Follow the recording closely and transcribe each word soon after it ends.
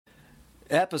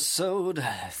Episode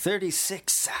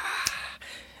 36.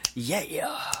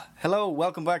 Yeah. Hello,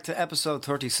 welcome back to episode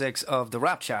 36 of the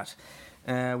Rap Chat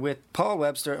with Paul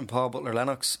Webster and Paul Butler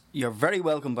Lennox. You're very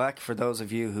welcome back for those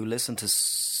of you who listen to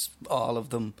all of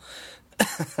them.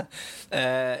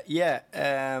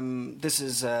 This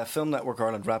is Film Network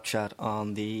Ireland Rap Chat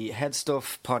on the Head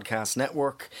Stuff Podcast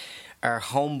Network. Our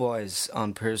homeboys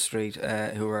on Pearse Street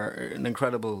who are an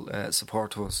incredible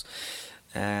support to us.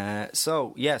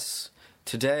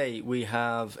 Today we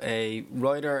have a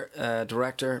writer,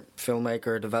 director,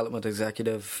 filmmaker, development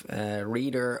executive,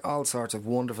 reader, all sorts of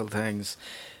wonderful things.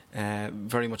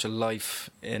 Very much a life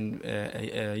in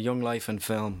a young life in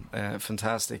film.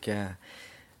 Fantastic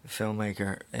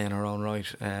filmmaker in her own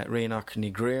right. Rioghnach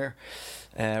Ghrioghair.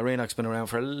 Rioghnach's been around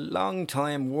for a long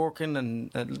time, working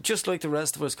and just like the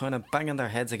rest of us, kind of banging their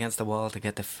heads against the wall to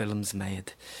get the films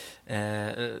made.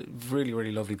 Really,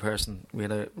 really lovely person. We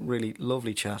had a really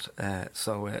lovely chat,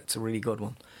 so it's a really good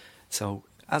one. So,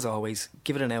 as always,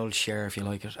 give it an old share if you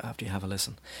like it after you have a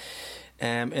listen.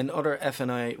 In other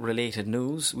FNI related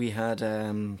news, we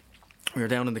were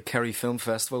down in the Kerry Film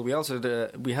Festival. We also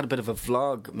we had a bit of a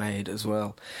vlog made as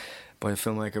well by a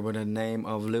filmmaker by the name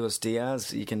of Luis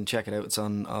Diaz. You can check it out. It's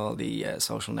on all the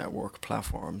social network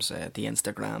platforms, the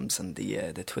Instagrams and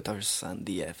the Twitters and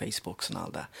the Facebooks and all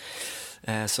that.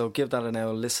 So give that a now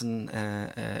listen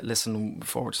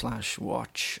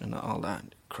 /watch and all that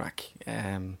crack.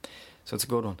 So it's a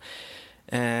good one.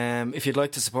 If you'd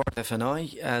like to support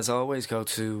FNI, as always, go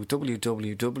to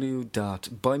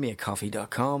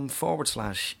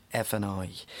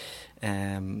www.buymeacoffee.com/FNI.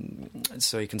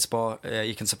 So you can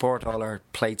support all our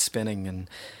plate spinning and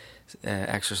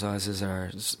exercises,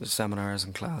 our seminars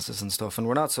and classes and stuff. And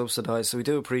we're not subsidised, so we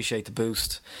do appreciate the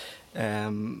boost.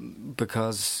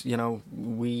 Because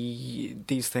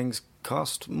these things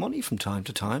cost money from time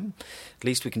to time. The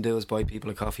least we can do is buy people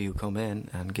a coffee who come in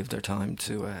and give their time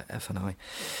to FNI.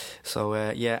 So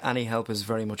any help is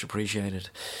very much appreciated.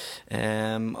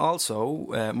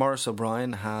 Also, Maurice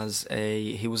O'Brien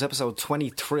he was episode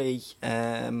 23.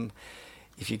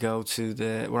 If you go to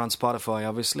we're on Spotify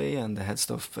obviously and the Head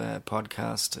Stuff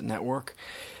Podcast Network.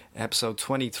 Episode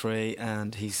 23,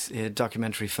 and he's a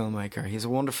documentary filmmaker. He's a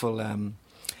wonderful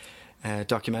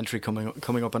documentary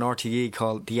coming up on RTE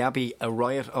called The Abbey, A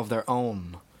Riot of Their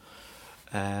Own.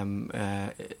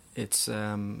 It's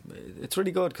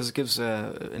really good because it gives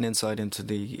an insight into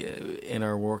the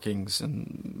inner workings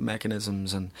and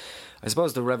mechanisms, and I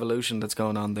suppose the revolution that's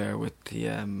going on there with the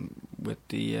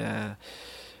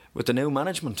new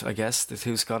management. I guess the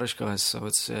two Scottish guys. So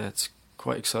it's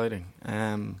quite exciting.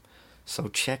 So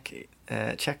check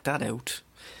that out.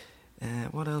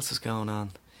 What else is going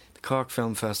on? The Cork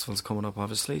Film Festival's coming up,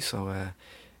 obviously. So,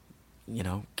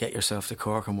 get yourself to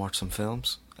Cork and watch some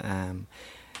films. What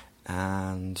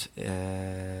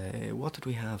did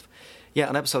we have? Yeah,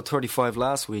 on episode 35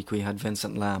 last week, we had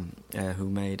Vincent Lamb, who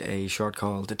made a short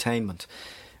called Detainment,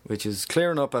 which is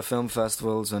clearing up at film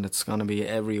festivals, and it's going to be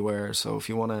everywhere. So if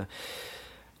you want to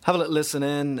have a little listen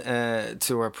in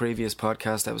to our previous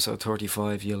podcast, episode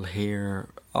 35. You'll hear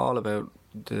all about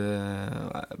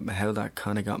how that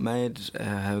kind of got made,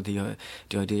 how the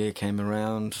idea came up.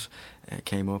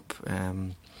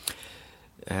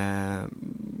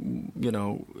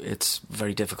 It's a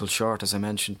very difficult short, as I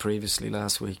mentioned previously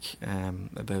last week,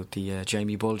 about the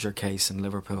Jamie Bulger case in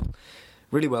Liverpool.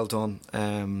 Really well done,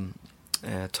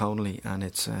 tonally, and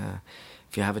it's.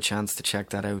 If you have a chance to check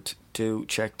that out, do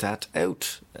check that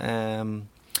out.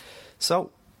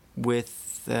 So,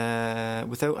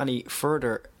 without any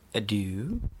further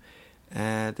ado,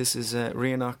 this is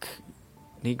Rioghnach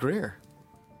Ghrioghair.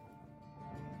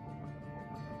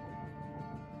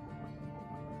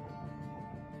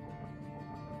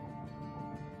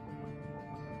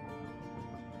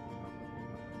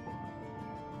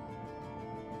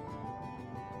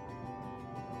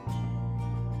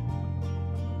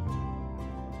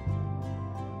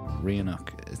 Rioghnach,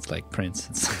 it's like Prince.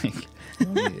 It's like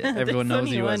everyone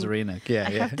knows you as Rioghnach. Yeah,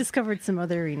 I have discovered some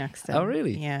other Rioghnachs. Oh,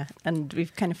 really? Yeah, and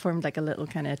we've kind of formed like a little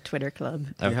kind of Twitter club.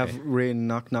 Okay. You have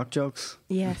Rioghnach knock jokes.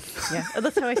 Yes, yeah.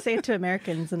 That's how I say it to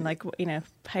Americans. And like,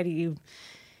 how do you,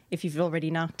 if you've already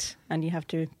knocked and you have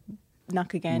to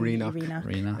knock again?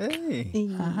 Rioghnach. Hey.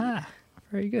 Aha.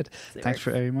 Very good. Thanks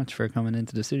very much for coming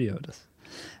into the studio with us.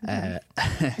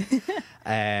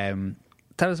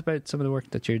 Tell us about some of the work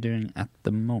that you're doing at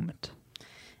the moment.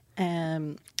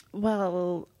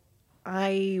 Well,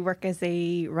 I work as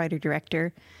a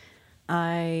writer-director.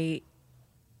 I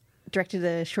directed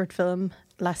a short film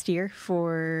last year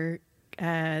for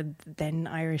then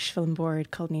Irish Film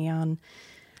Board called Neon.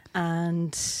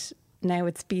 And now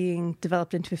it's being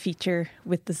developed into a feature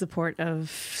with the support of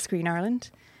Screen Ireland.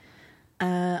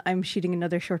 I'm shooting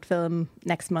another short film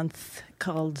next month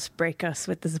called Break Us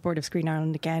with the support of Screen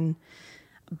Ireland again.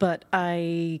 But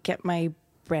I get my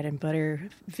bread and butter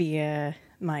via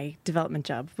my development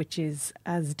job, which is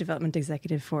as development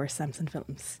executive for Samson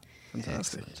Films.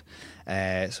 Fantastic.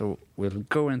 So we'll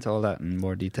go into all that in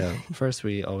more detail. First,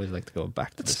 we always like to go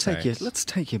back to the start. Let's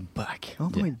take you back, all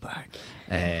the way back.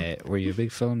 Were you a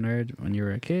big film nerd when you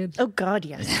were a kid? Oh God,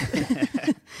 yes.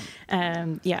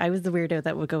 I was the weirdo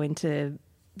that would go into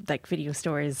like video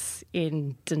stores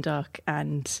in Dundalk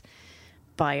and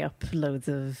buy up loads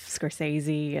of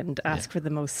Scorsese and ask for the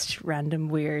most random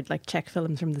weird like Czech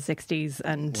films from the 60s,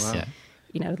 and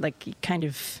like it kind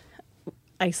of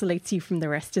isolates you from the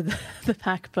rest of the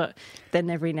pack. But then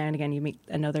every now and again you meet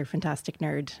another fantastic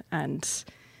nerd, and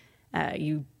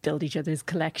you build each other's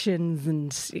collections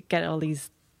and get all these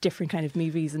different kind of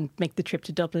movies and make the trip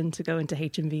to Dublin to go into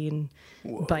HMV and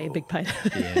buy a big pile.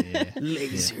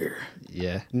 Laser.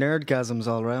 Yeah. Nerdgasms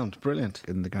all round. Brilliant.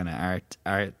 And the kind of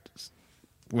art.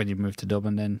 When you moved to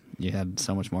Dublin, then you had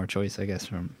so much more choice, I guess,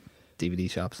 from DVD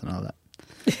shops and all that.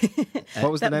 What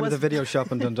was the name of the video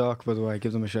shop in Dundalk, by the way?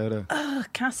 Give them a shout out. Oh,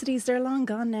 Cassidy's, they're long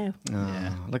gone now.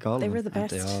 Like all of them. They were the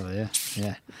best.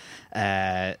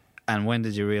 And when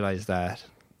did you realise that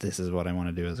this is what I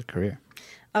want to do as a career?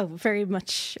 Oh, very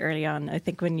much early on. I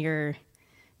think when you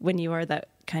are that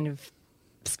kind of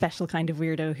special kind of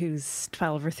weirdo who's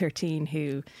 12 or 13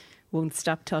 who won't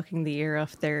stop talking the ear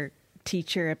off their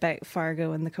teacher about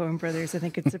Fargo and the Coen brothers, I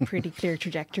think it's a pretty clear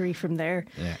trajectory from there.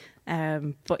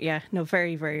 But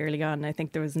very, very early on, I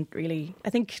think there wasn't really,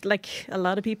 I think like a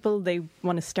lot of people, they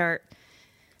want to start,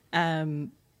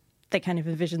 they kind of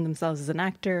envision themselves as an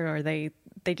actor, or they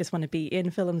just want to be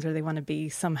in films, or they want to be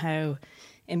somehow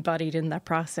embodied in that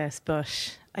process.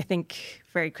 But I think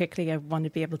very quickly I want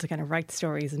to be able to kind of write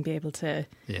stories and be able to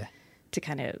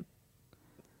kind of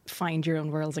find your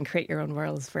own worlds and create your own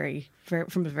worlds very, very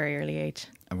from a very early age.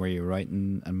 And were you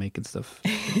writing and making stuff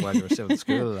while you were still in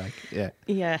school?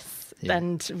 Yes,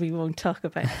 and we won't talk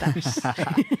about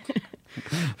that.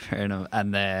 Fair enough.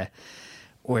 And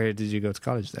where did you go to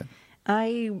college then?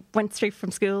 I went straight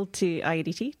from school to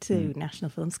IADT, to National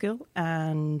Film School,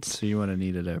 and so you would have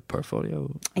needed a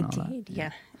portfolio. I did,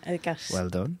 yeah. I got well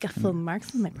done. Got full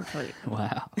marks in my portfolio.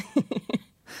 Wow.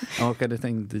 And what kind of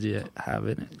thing did you have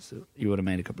in it? So you would have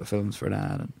made a couple of films for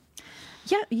that. And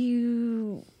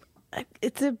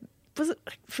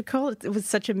it was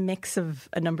such a mix of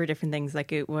a number of different things.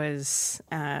 Like it was,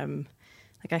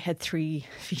 like I had 3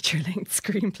 feature-length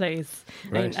screenplays.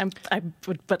 Right. I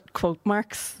would put quote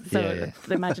marks. So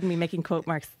imagine me making quote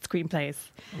marks screenplays.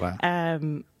 Wow.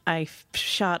 I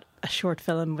shot a short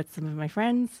film with some of my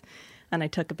friends, and I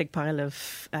took a big pile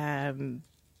of.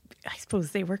 I suppose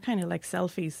they were kind of like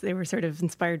selfies. They were sort of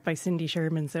inspired by Cindy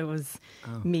Sherman. So it was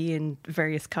me in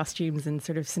various costumes and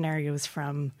sort of scenarios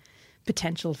from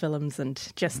potential films,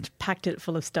 and just packed it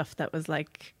full of stuff that was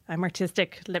like, I'm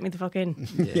artistic, let me the fuck in.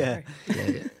 Yeah.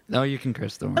 No, you can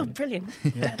curse, don't worry. Oh, brilliant.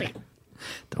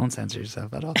 Don't censor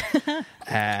yourself at all.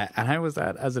 And how was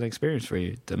that as an experience for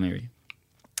you, Dunleary?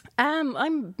 I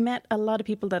met a lot of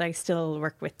people that I still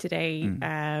work with today.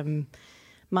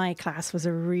 My class was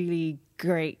a really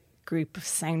great group of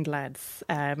sound lads.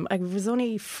 I was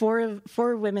only four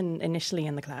women initially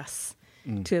in the class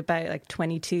to about like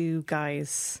 22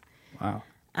 guys. Wow.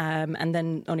 And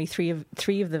then only three of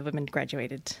the women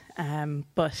graduated.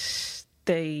 But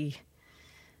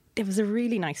it was a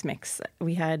really nice mix.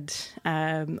 We had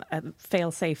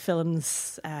Failsafe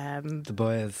Films. The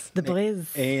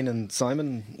boys. Ian and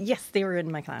Simon. Yes, they were in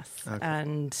my class. Okay.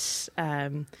 And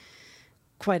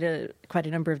quite a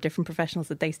number of different professionals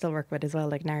that they still work with as well,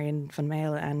 like Narian Van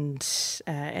Mail and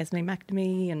Esme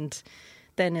McNamee. And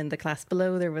then in the class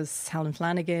below there was Helen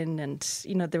Flanagan, and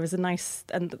there was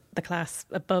and the class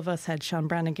above us had Sean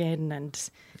Brannigan and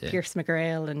Pierce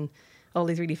McGrail, and all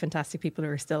these really fantastic people who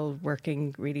are still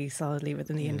working really solidly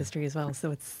within the industry as well.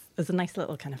 So it was a nice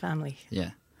little kind of family.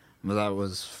 Yeah. Well, that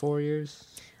was 4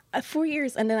 years? 4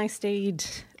 years, and then I stayed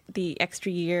the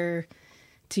extra year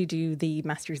to do the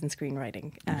Masters in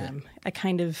Screenwriting. I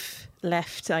kind of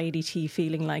left IADT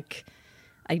feeling like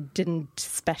I didn't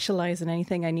specialise in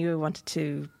anything. I knew I wanted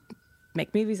to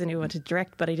make movies, I knew I wanted to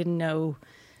direct, but I didn't know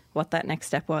what that next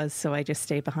step was. So I just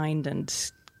stayed behind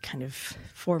and kind of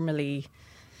formally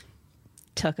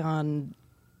took on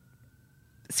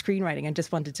screenwriting and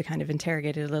just wanted to kind of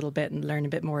interrogate it a little bit and learn a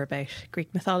bit more about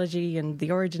Greek mythology and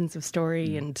the origins of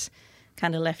story, and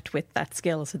kind of left with that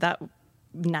skill. So that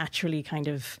naturally kind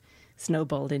of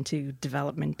snowballed into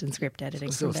development and script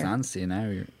editing. So it still stands to you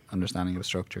now. understanding of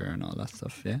structure and all that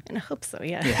stuff. Yeah. And I hope so,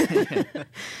 yeah.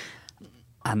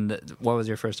 And what was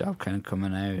your first job kind of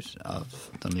coming out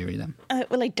of Dunleary then?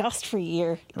 Well, I DOSed for a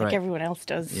year, like Right. everyone else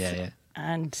does. Yeah.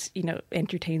 And, you know,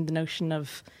 entertained the notion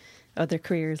of other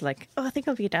careers, like, oh, I think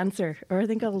I'll be a dancer, or I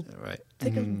think I'll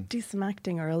do some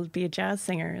acting, or I'll be a jazz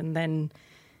singer. And then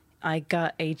I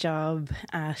got a job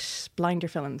at Blinder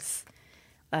Films.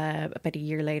 About a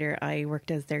year later, I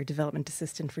worked as their development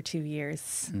assistant for 2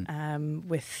 years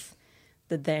with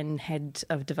the then head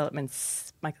of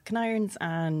developments, Michael Kinirons,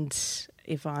 and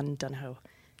Yvonne Donahoe.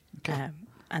 Okay.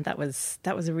 And that was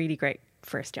a really great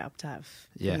first job to have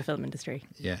in the film industry.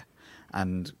 Yeah.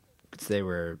 And they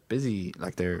were busy,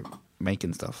 like they're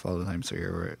making stuff all the time, so you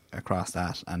were across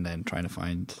that and then trying to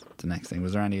find the next thing.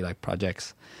 Was there any like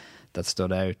projects that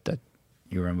stood out that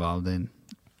you were involved in?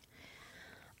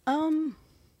 All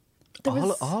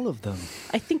of them.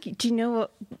 I think, do you know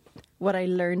what I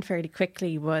learned fairly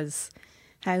quickly was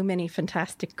how many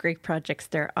fantastic, great projects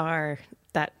there are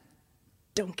that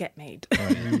don't get made.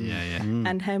 Yeah.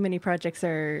 And how many projects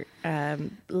are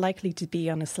likely to be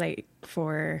on a slate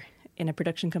for in a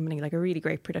production company, like a really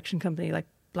great production company like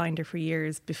Blinder, for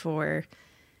years before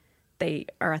they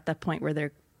are at that point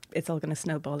where it's all going to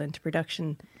snowball into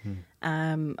production.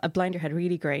 A Blinder had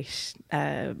really great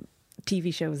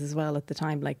TV shows as well at the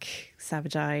time, like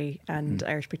Savage Eye and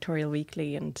Irish Pictorial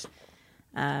Weekly, and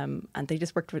they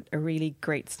just worked with a really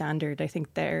great standard. I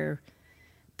think their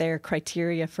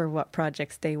criteria for what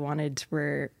projects they wanted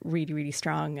were really, really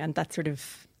strong, and that sort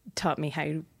of taught me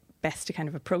how best to kind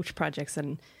of approach projects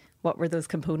and what were those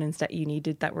components that you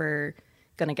needed that were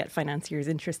going to get financiers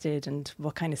interested, and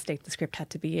what kind of state the script had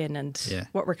to be in, and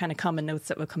what were kind of common notes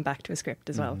that would come back to a script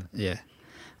as well. Yeah.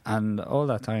 And all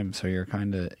that time, so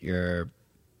you're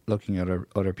looking at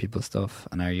other people's stuff,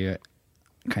 and are you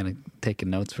kind of taking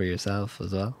notes for yourself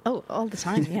as well? Oh, all the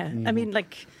time, yeah. I mean,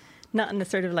 like, not in the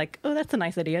sort of like, oh, that's a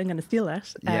nice idea, I'm going to steal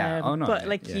that. But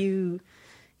like you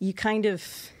kind of,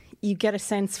 you get a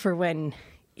sense for when,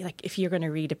 like, if you're going to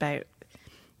read about,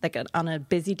 like on a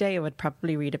busy day, I would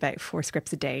probably read about 4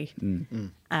 scripts a day.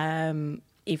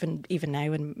 Even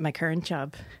now in my current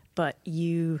job, but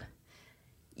you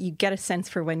get a sense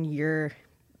for when you're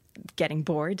getting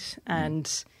bored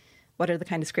and what are the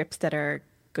kind of scripts that are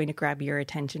going to grab your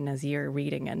attention as you're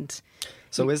reading. And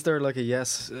so is there like a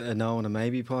yes, a no and a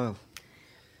maybe pile?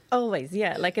 Always,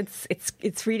 yeah. Like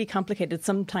it's really complicated.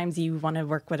 Sometimes you want to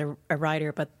work with a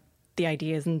writer, but the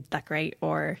idea isn't that great,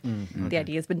 or the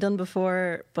idea has been done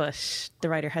before, but the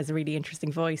writer has a really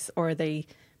interesting voice, or they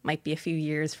might be a few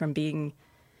years from being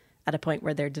at a point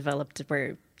where they're developed,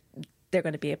 where they're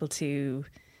going to be able to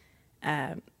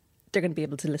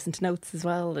listen to notes as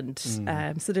well. And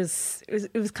so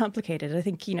it was complicated. I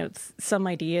think, you know, some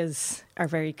ideas are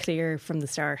very clear from the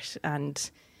start,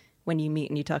 and when you meet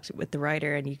and you talk with the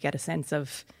writer and you get a sense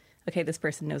of, okay, this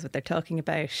person knows what they're talking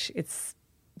about, it's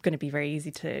going to be very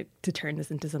easy to turn this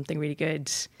into something really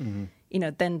good. You know,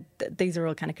 then these are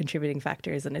all kind of contributing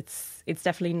factors, and it's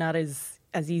definitely not as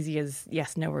easy as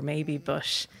yes, no, or maybe,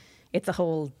 but it's a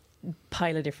whole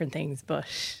pile of different things. But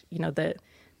you know,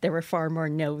 there were far more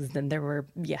no's than there were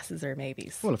yeses or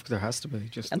maybes. Well, if there has to be,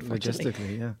 just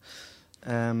logistically, yeah.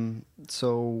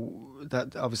 So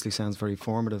that obviously sounds very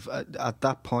formative. At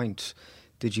that point,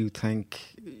 did you think,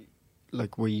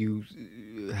 like, were you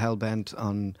hell-bent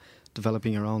on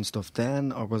developing your own stuff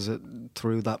then, or was it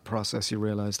through that process you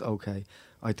realised, okay,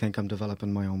 I think I'm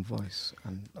developing my own voice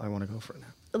and I want to go for it now?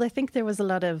 Well, I think there was a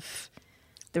lot of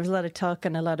talk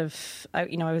and a lot of,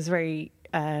 you know, I was very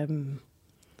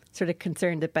sort of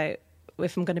concerned about,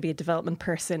 if I'm going to be a development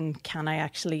person, can I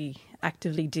actually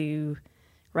actively do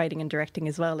writing and directing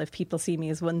as well? If people see me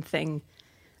as one thing,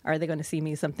 are they going to see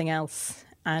me as something else?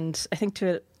 And I think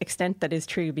to an extent that is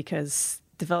true, because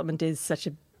development is such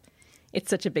a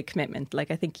big commitment.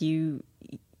 Like, I think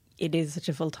it is such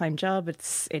a full-time job.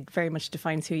 It very much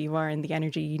defines who you are and the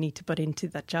energy you need to put into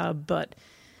that job. But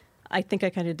I think I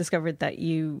kind of discovered that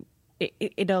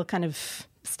it all kind of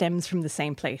stems from the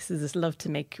same place, is this love to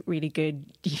make really good,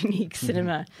 unique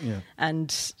cinema.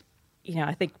 And, you know,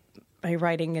 I think my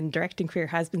writing and directing career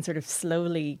has been sort of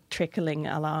slowly trickling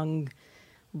along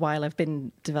while I've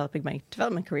been developing my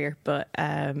development career. But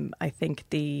I think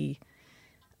the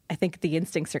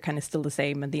instincts are kind of still the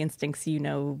same, and the instincts, you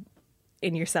know,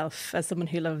 in yourself as someone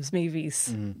who loves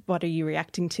movies, what are you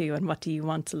reacting to, and what do you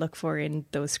want to look for in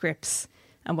those scripts,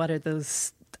 and what are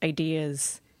those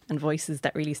ideas and voices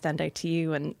that really stand out to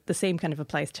you? And the same kind of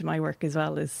applies to my work as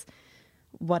well, is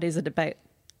what is it about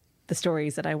the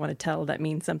stories that I want to tell that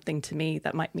means something to me,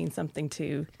 that might mean something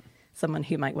to someone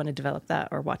who might want to develop that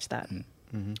or watch that.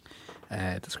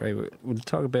 That's great. We'll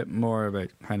talk a bit more about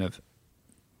kind of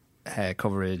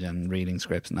coverage and reading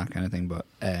scripts and that kind of thing, but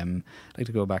I'd like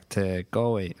to go back to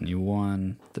Galway, and you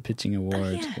won the pitching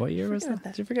award. What year was that?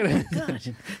 Did you forget it?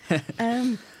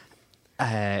 God.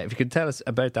 If you could tell us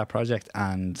about that project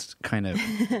and kind of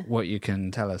what you can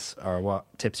tell us, or what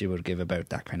tips you would give about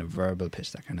that kind of verbal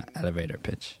pitch, that kind of elevator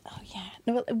pitch. Oh yeah,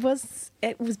 no, well,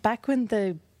 it was back when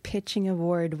the pitching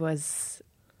award was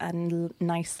a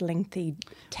nice lengthy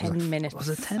 10 minutes. Was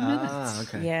it 10 minutes?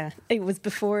 Okay. Yeah, it was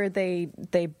before they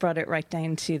brought it right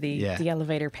down to the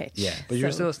elevator pitch. Yeah, but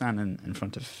you're still standing in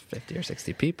front of 50 or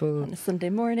 60 people on a Sunday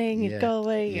morning in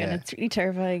Galway, and it's really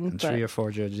terrifying. And 3 or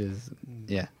 4 judges.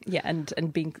 Yeah,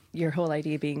 and being your whole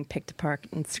idea being picked apart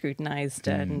and scrutinised,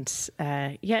 and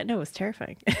it was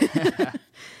terrifying.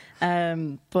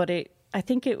 But I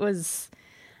think it was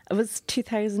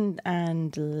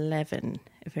 2011,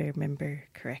 if I remember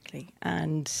correctly,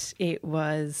 and it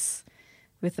was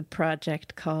with a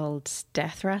project called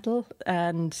Death Rattle,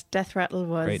 and Death Rattle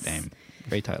was great name,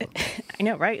 great title. I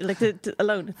know, right? Like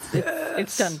alone,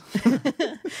 it's done.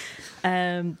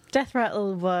 Death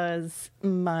Rattle was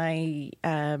my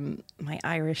my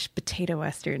Irish potato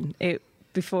western.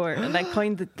 Before, and I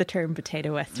coined the term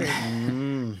potato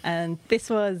western, and this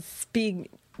was being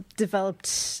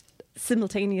developed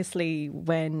simultaneously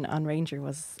when On Ranger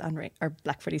was on, or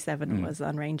Black 47 was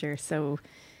on Ranger, so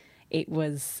it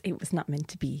was not meant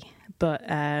to be. But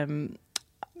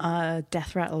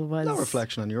Death Rattle was no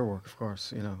reflection on your work, of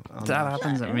course. You know, that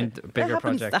happens. I mean, bigger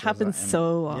projects. That happens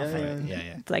so often.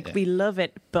 Yeah. Like we love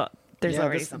it, but there's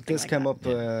already something. This came up.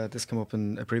 This came up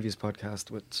in a previous podcast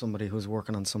with somebody who's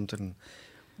working on something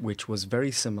which was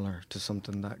very similar to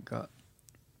something that got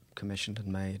commissioned and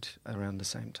made around the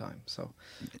same time. So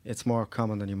it's more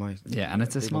common than you might. Yeah, and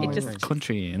it's a small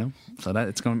country, you know, so that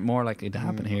it's more likely to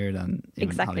happen here than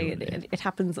even Hollywood. It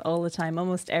happens all the time.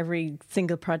 Almost every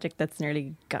single project that's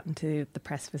nearly gotten to the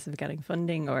precipice of getting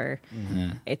funding, or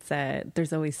it's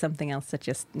there's always something else that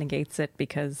just negates it,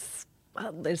 because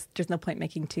there's no point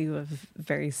making two of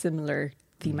very similar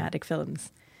thematic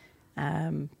films.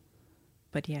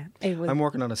 But yeah, I'm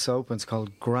working on a soap, and it's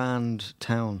called Grand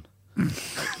Town.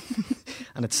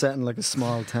 And it's set in like a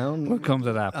small town. We'll come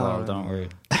to that, Paul, don't worry.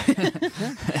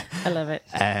 I love it.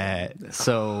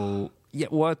 So,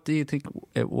 what do you think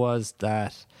it was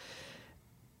that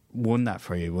won that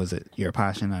for you? Was it your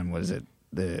passion, and was it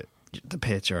the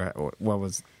pitch, or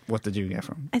what did you get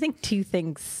from? I think two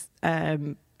things.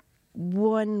 One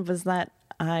was that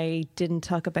I didn't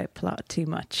talk about plot too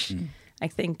much. I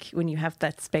think when you have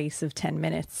that space of 10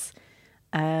 minutes,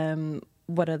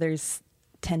 what others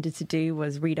tended to do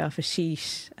was read off a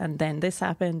sheet, and then this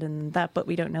happened and that, but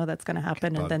we don't know that's going to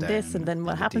happen, and then this, and then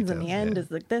what happens in the end is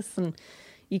like this, and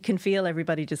you can feel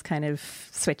everybody just kind of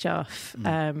switch off.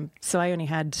 So I only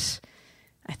had,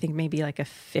 I think maybe like a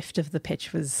fifth of the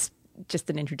pitch was just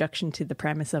an introduction to the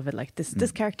premise of it, like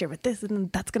this character with this,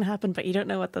 and that's going to happen, but you don't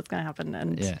know what that's going to happen,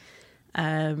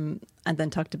 and then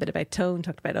talked a bit about tone,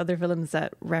 talked about other films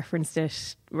that referenced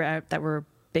it, that were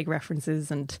big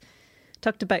references, and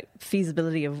talked about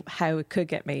feasibility of how it could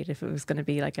get made if it was going to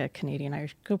be like a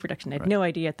Canadian-Irish co-production. I had no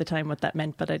idea at the time what that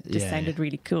meant, but it just sounded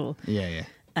really cool.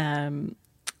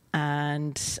 And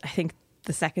I think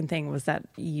the second thing was that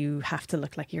you have to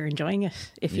look like you're enjoying it.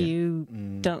 If you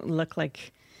don't look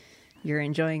like you're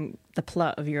enjoying the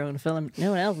plot of your own film,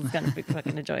 no one else is going to be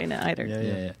fucking enjoying it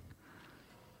either.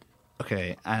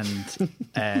 Okay, and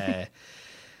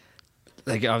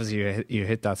like obviously you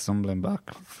hit that stumbling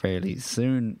block fairly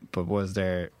soon, but were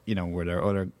there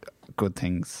other good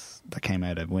things that came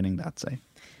out of winning that, say?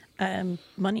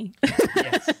 Money.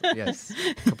 yes,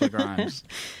 a couple of grand.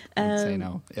 I'd say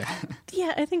no.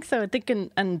 Yeah, I think so. I think,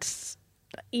 and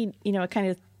it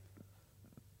kind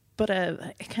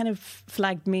of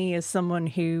flagged me as someone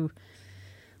who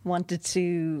wanted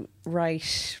to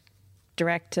write,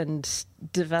 direct, and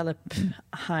develop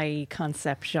high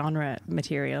concept genre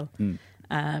material.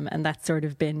 And that's sort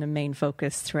of been the main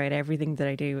focus throughout everything that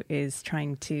I do, is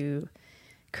trying to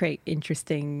create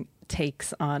interesting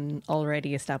takes on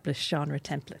already established genre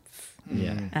templates.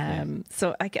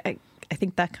 So I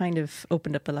think that kind of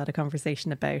opened up a lot of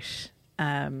conversation about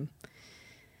that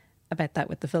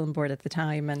with the film board at the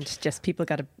time, and just people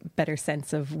got a better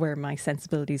sense of where my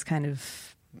sensibilities kind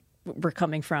of were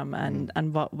coming from,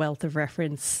 and what wealth of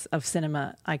reference of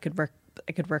cinema I could work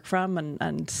from,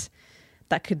 and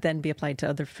that could then be applied to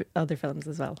other films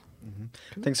as well.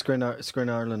 I think Screen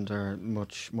Ireland are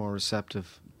much more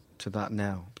receptive to that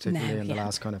now, particularly in the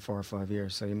last kind of 4 or 5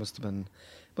 years. So you must have been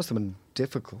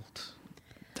difficult.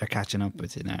 they're catching up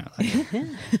with you now. Like.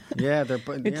 Yeah,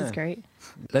 Which is great.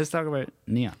 Let's talk about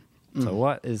Neon. So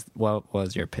what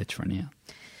was your pitch for Neon?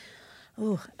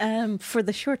 For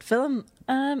the short film,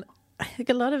 I think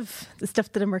a lot of the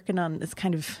stuff that I'm working on is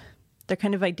they're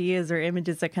kind of ideas or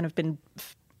images that kind of been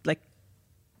like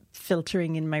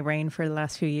filtering in my brain for the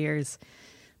last few years.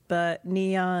 But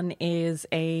Neon is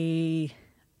it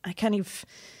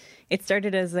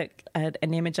started as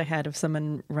an image I had of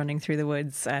someone running through the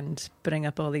woods and putting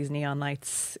up all these neon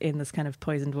lights in this kind of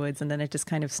poisoned woods, and then it just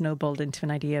kind of snowballed into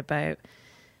an idea about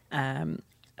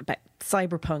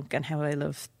cyberpunk and how I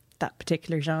love that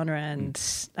particular genre and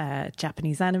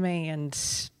Japanese anime and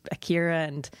Akira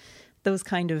and those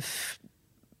kind of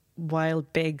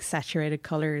wild, big, saturated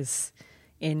colours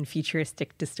in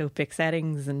futuristic dystopic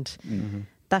settings, and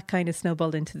that kind of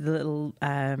snowballed into the little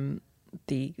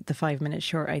the 5-minute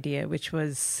short idea, which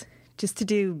was just to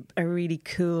do a really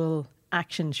cool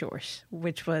action short,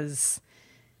 which was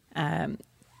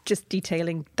just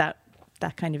detailing that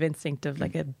kind of instinct of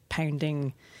like a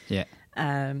pounding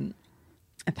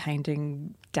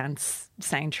dance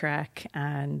soundtrack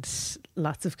and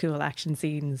lots of cool action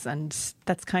scenes, and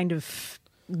that's kind of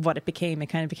what it became. It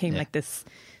kind of became like this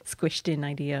squished in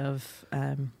idea of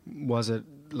was it,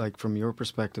 like, from your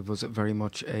perspective, was it very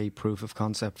much a proof of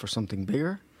concept for something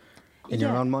bigger in your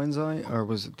own mind's eye, or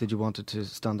did you want it to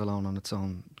stand alone on its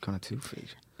own kind of 2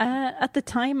 feet? At the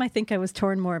time, I think I was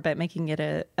torn more about making it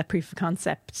a proof of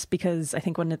concept, because I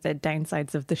think one of the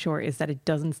downsides of the short is that it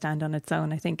doesn't stand on its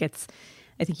own. I think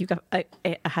I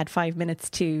had 5 minutes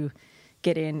to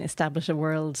get in, establish a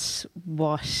world,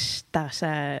 what that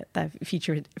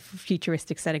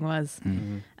futuristic setting was.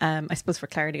 I suppose for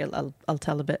clarity, I'll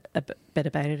tell a bit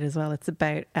about it as well. It's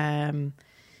about in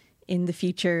the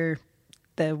future,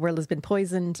 the world has been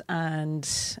poisoned, and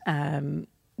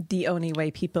the only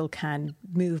way people can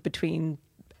move between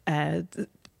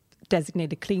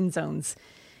designated clean zones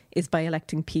is by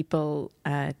electing people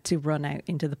to run out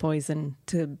into the poison,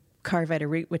 to carve out a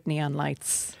route with neon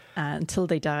lights until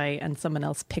they die, and someone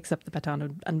else picks up the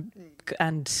baton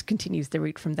and continues the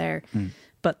route from there.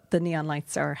 But the neon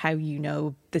lights are how you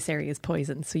know this area is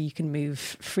poisoned, so you can move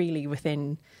freely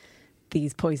within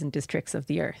these poisoned districts of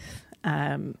the earth.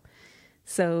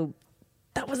 So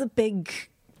that was a big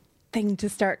thing to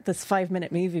start this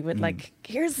 5-minute movie with, like,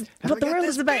 here's what the world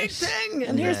is about,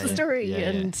 and here's the story,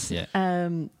 and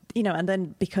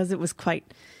then because it was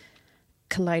quite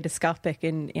kaleidoscopic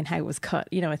in how it was cut,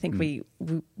 I think we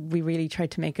really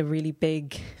tried to make a really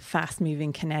big,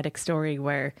 fast-moving, kinetic story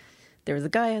where there was a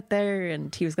guy out there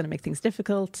and he was going to make things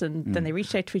difficult, and then they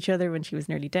reached out to each other when she was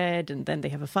nearly dead, and then they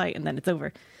have a fight, and then it's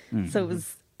over. So it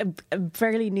was a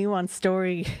fairly nuanced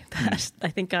story that I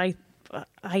think I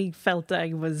felt I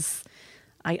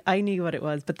knew what it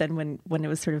was, but then when it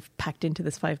was sort of packed into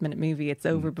this 5-minute movie, it's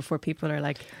over before people are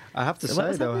like. I have to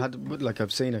say though,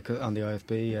 I've seen it on the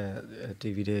IFB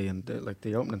DVD, and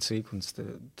the opening sequence,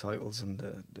 the titles,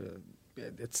 and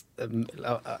it's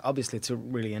obviously it's a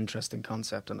really interesting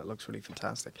concept, and it looks really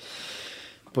fantastic.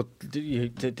 But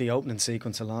the opening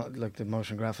sequence, a lot, like the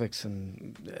motion graphics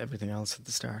and everything else at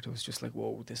the start, it was just like,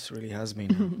 whoa, this really has me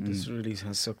now. This really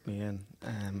has sucked me in.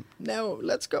 Now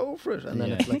let's go for it. And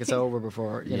then it's over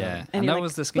before, you know. And that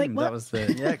was the scheme. That was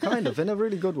the kind of in a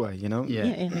really good way, you know.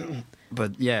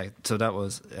 But so that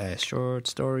was a short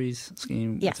stories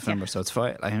scheme. Yes, with the filmer. So it's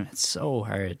so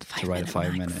hard to write a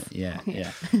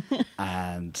 5-minute.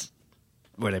 And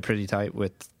were they pretty tight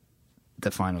with the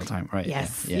final time, right?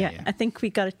 Yes, I think we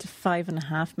got it to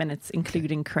 5.5 minutes,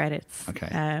 including credits.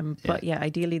 Okay. But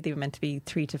ideally they were meant to be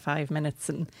 3 to 5 minutes,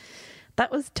 and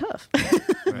that was tough.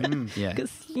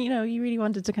 Because you really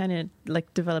wanted to kind of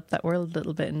like develop that world a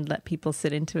little bit and let people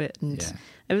sit into it. And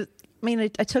it was. I mean,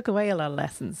 I took away a lot of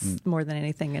lessons more than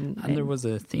anything. And there was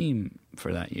a theme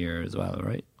for that year as well,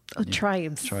 right?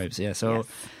 Tribes. Yeah. So.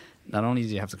 Not only do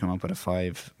you have to come up with a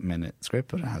 5-minute script,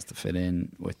 but it has to fit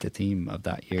in with the theme of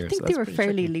that year. I think they were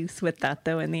fairly loose with that,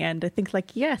 though, in the end. I think,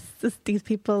 these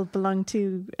people belong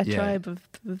to a tribe of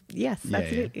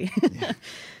absolutely.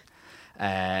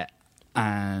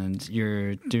 And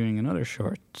you're doing another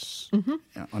short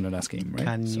under that scheme, right?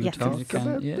 Can you talk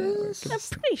about this? I'm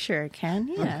pretty sure I can,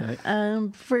 yeah.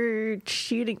 Okay. For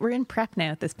shooting, we're in prep now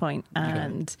at this point,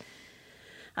 and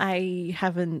I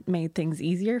haven't made things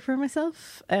easier for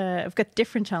myself. I've got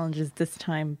different challenges this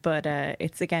time, but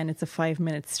it's a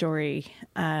 5-minute story,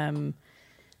 and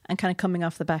kind of coming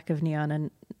off the back of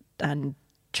Neon and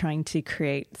trying to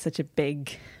create such a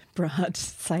big, broad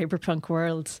cyberpunk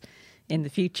world in the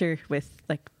future with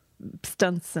like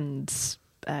stunts and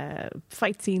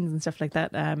fight scenes and stuff like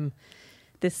that.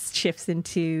 this shifts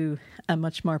into a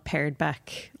much more pared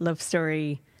back love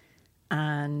story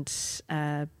and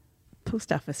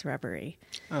post office robbery.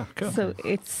 Oh, cool. So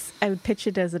I would pitch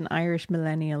it as an Irish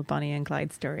millennial Bonnie and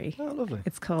Clyde story. Oh, lovely.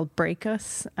 It's called Break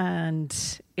Us,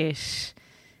 and it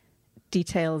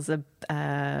details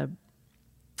a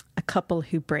couple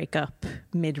who break up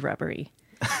mid-robbery.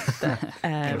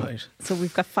 Right. So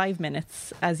we've got 5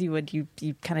 minutes, as you would, you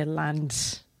kind of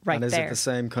land right and is there. it the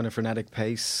same kind of frenetic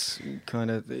pace?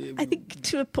 Kind of. I think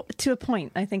to a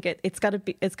point. I think it's got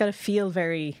to feel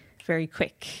very, very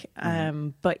quick.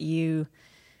 But you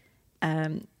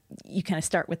kind of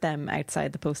start with them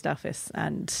outside the post office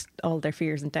and all their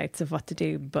fears and doubts of what to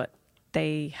do. But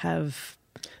they have.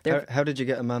 How did you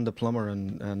get Amanda Plummer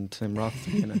and Tim Roth?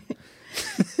 You know,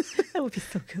 That would be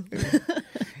so cool.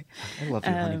 I love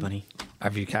you, honey bunny.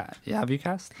 Have you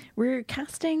cast? We're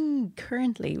casting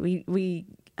currently.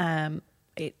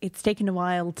 It's taken a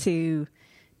while to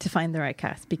find the right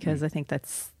cast, because I think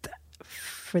that's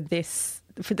for this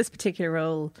particular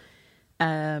role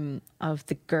of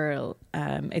the girl.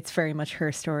 It's very much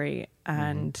her story,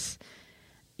 and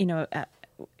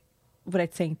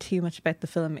without saying too much about the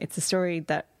film, it's a story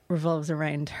that revolves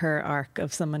around her arc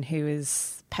of someone who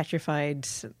is petrified,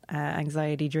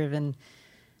 anxiety driven,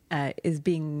 is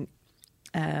being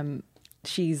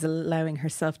she's allowing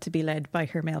herself to be led by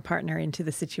her male partner into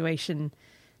the situation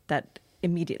that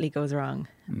immediately goes wrong.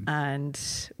 And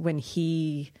when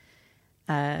he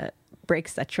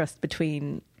breaks that trust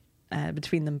between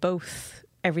them both,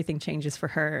 everything changes for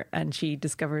her, and she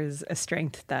discovers a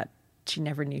strength that she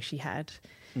never knew she had.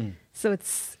 So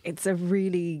it's a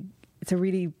really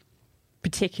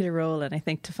particular role, and I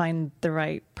think to find the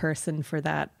right person for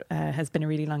that has been a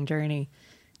really long journey,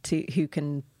 who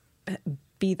can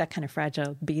be that kind of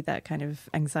fragile, be that kind of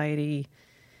anxiety,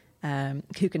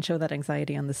 who can show that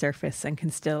anxiety on the surface and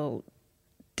can still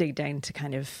dig down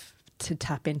to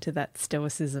tap into that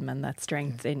stoicism and that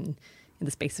strength in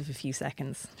the space of a few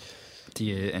seconds. Do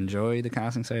you enjoy the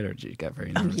casting side, or do you get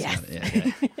very nervous? Yes.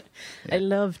 Yeah. I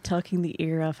love talking the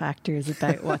ear off actors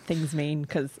about what things mean,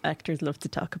 because actors love to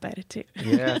talk about it too.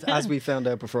 Yeah, as we found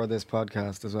out before this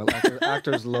podcast as well,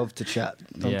 actors love to chat.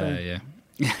 Don't they?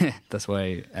 Yeah. That's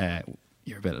why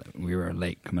we were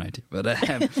late coming out to you. But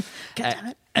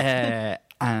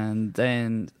and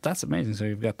then that's amazing. So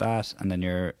you've got that, and then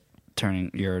you're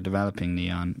developing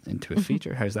Neon into a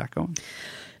feature. How's that going?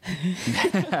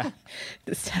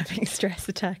 Just having stress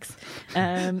attacks.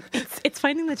 It's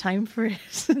finding the time for it.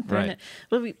 Right.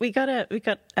 Well, we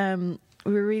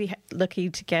were really lucky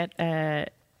to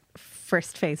get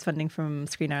first phase funding from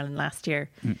Screen Ireland last year,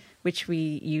 which we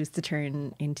used to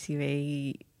turn into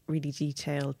a really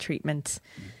detailed treatment.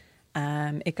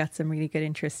 It got some really good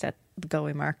interest at the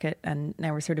Galway market, and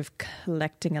now we're sort of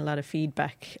collecting a lot of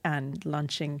feedback and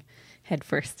launching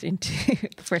headfirst into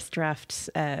the first draft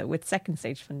with second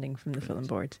stage funding from the Film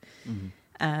Board.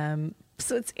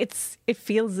 So it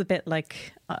feels a bit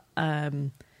like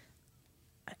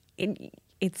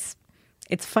it's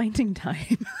finding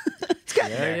time.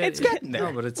 It's getting there.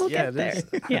 No, but it's we'll get there.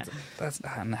 Yeah. That's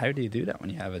and how do you do that when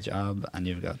you have a job and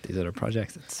you've got these other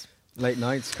projects? It's Late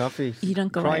nights, coffee. You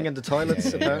don't go crying out. in the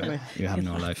toilets. Apparently, you have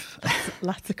no life.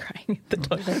 Lots of crying in the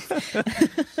toilets.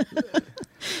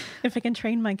 If I can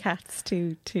train my cats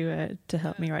to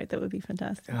help me write, that would be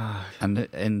fantastic. And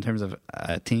in terms of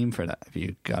a team for that, have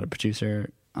you got a producer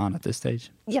on at this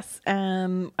stage? Yes,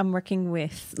 I'm working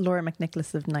with Laura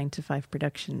McNicholas of 9 to 5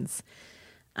 Productions,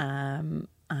 and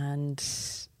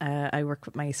I work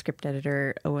with my script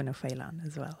editor Owen O'Phelan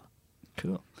as well.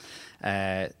 Cool.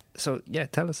 So yeah,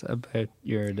 tell us about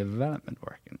your development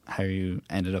work and how you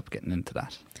ended up getting into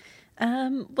that.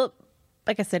 Well,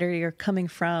 like I said earlier, coming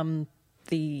from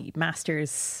the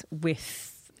masters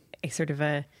with a sort of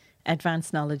a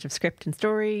advanced knowledge of script and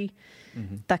story,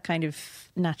 that kind of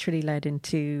naturally led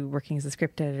into working as a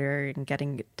script editor and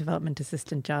getting a development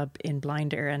assistant job in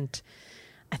Blinder. And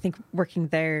I think working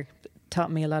there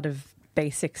taught me a lot of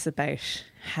basics about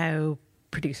how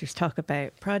producers talk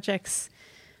about projects,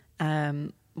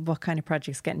 what kind of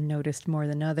projects get noticed more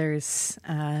than others,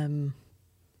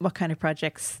 what kind of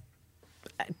projects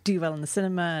do well in the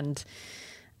cinema,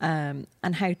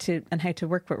 and how to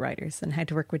work with writers, and how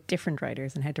to work with different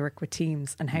writers, and how to work with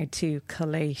teams, and how to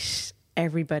collate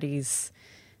everybody's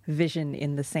vision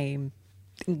in the same,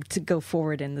 to go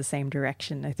forward in the same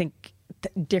direction. I think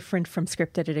different from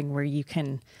script editing, where you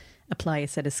can apply a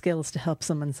set of skills to help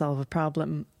someone solve a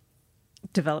problem.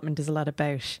 Development is a lot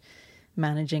about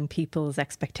managing people's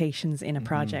expectations in a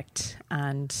project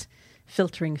and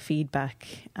filtering feedback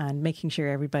and making sure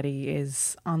everybody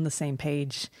is on the same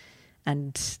page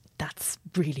and that's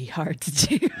really hard to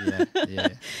do.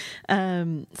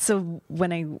 So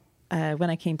when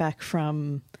I came back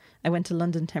I went to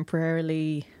London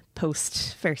temporarily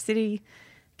post Fair City,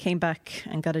 came back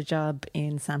and got a job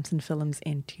in Samson Films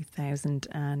in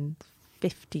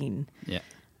 2015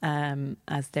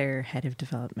 as their head of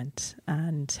development,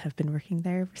 and have been working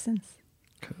there ever since.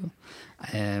 Cool.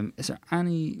 Is there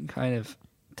any kind of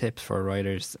tips for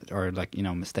writers, or like, you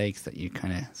know, mistakes that you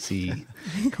kind of see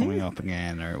coming up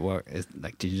again, or what is,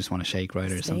 like, do you just want to shake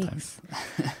writers sometimes?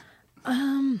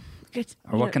 Good.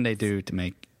 Or what can they do to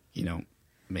make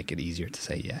it easier to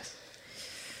say yes?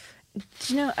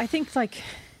 Do you know, I think like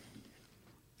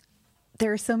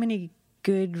there are so many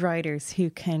good writers who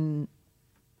can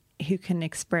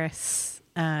express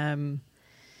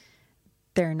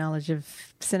their knowledge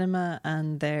of cinema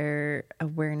and their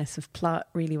awareness of plot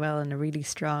really well in a really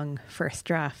strong first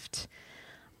draft.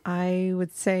 I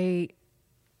would say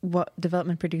what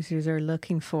development producers are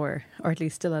looking for, or at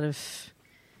least a lot of,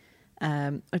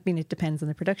 I mean, it depends on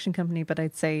the production company, but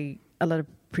I'd say a lot of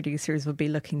producers will be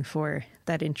looking for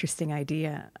that interesting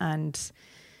idea and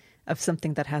of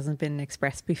something that hasn't been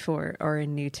expressed before, or a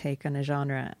new take on a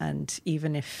genre. And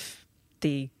even if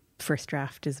the first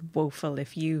draft is woeful,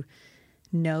 if you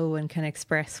know and can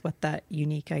express what that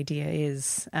unique idea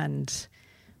is and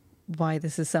why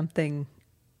this is something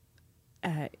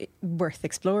worth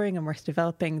exploring and worth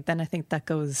developing, then I think that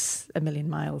goes a million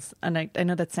miles. And I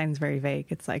know that sounds very vague.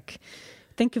 It's like,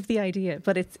 think of the idea,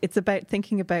 but it's about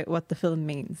thinking about what the film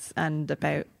means and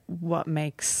about what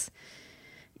makes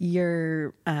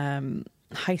your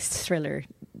heist thriller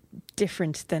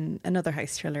different than another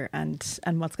heist thriller, and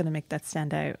what's going to make that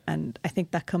stand out. And I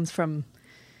think that comes from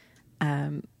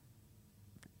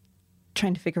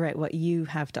trying to figure out what you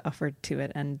have to offer to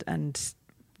it, and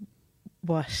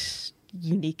what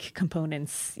unique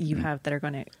components you have that are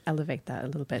going to elevate that a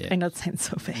little bit. I know it sounds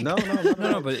so vague. No,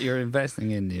 but you're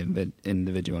investing in the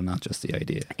individual, not just the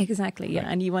idea. Exactly, yeah.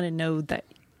 Right. And you want to know that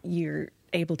you're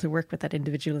able to work with that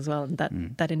individual as well, and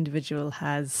that that individual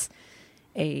has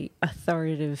a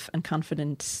authoritative and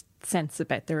confident sense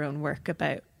about their own work,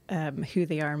 about who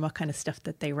they are and what kind of stuff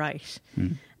that they write.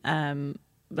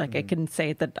 I can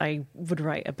say that I would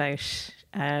write about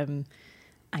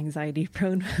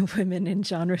anxiety-prone women in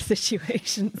genre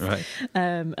situations, right?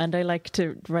 And I like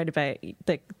to write about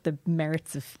the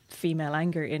merits of female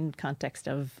anger in context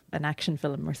of an action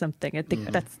film or something. I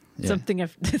think that's something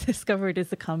I've discovered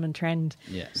is a common trend.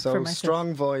 Yeah. So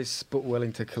strong voice, but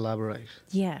willing to collaborate.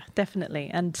 Yeah, definitely.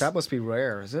 And that must be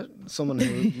rare, is it? Someone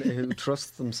who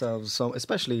trusts themselves, so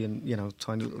especially in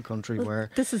tiny little country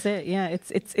where this is it. Yeah,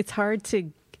 it's hard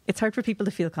to. It's hard for people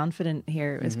to feel confident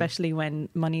here, especially when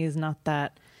money is not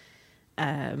that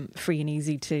free and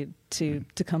easy to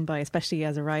come by, especially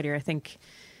as a writer. I think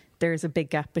there's a big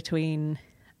gap between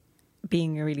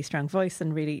being a really strong voice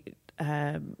and really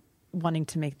wanting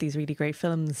to make these really great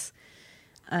films,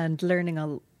 and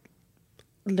learning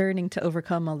to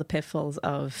overcome all the pitfalls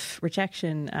of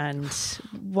rejection and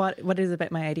what it is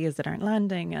about my ideas that aren't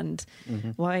landing, and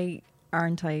why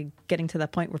aren't I getting to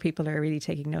that point where people are really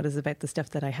taking notice about the stuff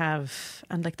that I have.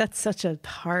 And like, that's such a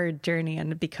hard journey,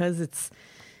 and because it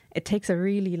takes a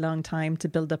really long time to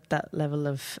build up that level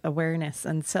of awareness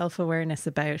and self-awareness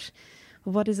about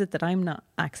what is it that I'm not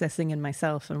accessing in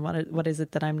myself, and what is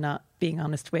it that I'm not being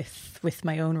honest with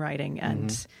my own writing.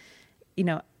 And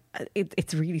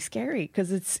it's really scary,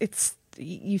 because it's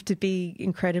you have to be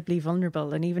incredibly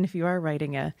vulnerable. And even if you are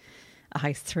writing a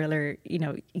heist thriller,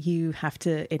 you have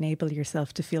to enable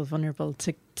yourself to feel vulnerable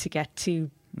to get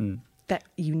to that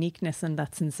uniqueness and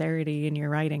that sincerity in your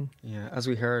writing. Yeah, as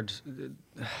we heard,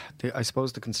 I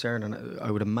suppose the concern, and I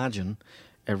would imagine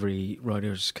every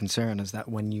writer's concern, is that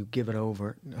when you give it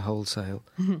over wholesale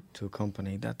to a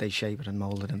company, that they shape it and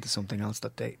mould it into something else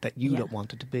that you don't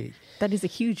want it to be. That is a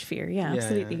huge fear,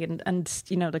 absolutely. Yeah.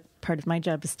 And part of my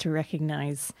job is to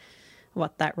recognise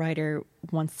what that writer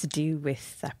wants to do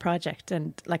with that project.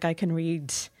 And I can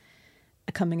read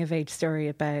a coming of age story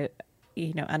about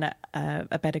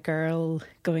about a girl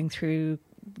going through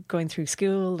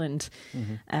school and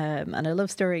a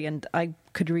love story, and I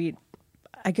could read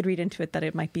into it that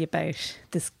it might be about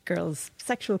this girl's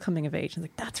sexual coming of age. And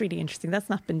that's really interesting. That's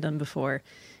not been done before.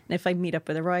 And if I meet up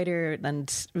with a writer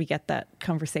and we get that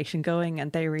conversation going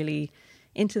and they're really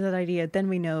into that idea, then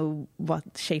we know what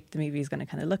shape the movie is going to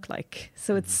kind of look like.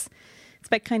 So it's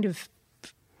about kind of,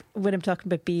 when I'm talking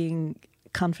about being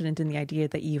confident in the idea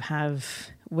that you have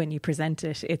when you present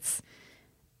it, it's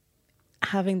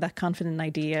having that confident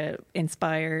idea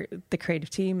inspire the creative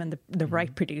team and the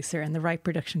right producer and the right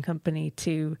production company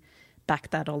to back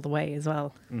that all the way as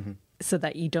well. so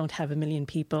that you don't have a million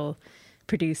people,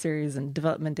 producers and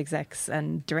development execs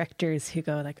and directors who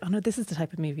go like, oh no, this is the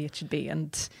type of movie it should be,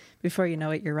 and before you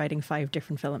know it, you're writing 5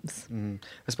 different films.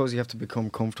 I suppose you have to become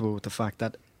comfortable with the fact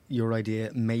that your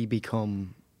idea may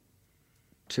become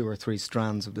 2 or 3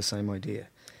 strands of the same idea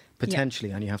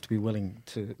potentially, and you have to be willing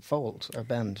to fold or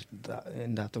bend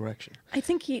in that direction. I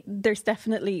think there's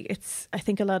definitely, I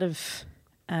think a lot of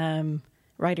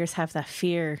writers have that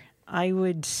fear.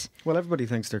 Well, everybody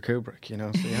thinks they're Kubrick, so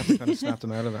you have to kind of snap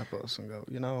them out of that bus and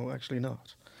go, actually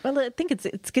not. Well, I think it's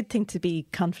a good thing to be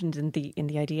confident in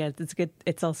the idea. It's good.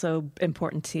 It's also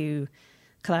important to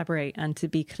collaborate and to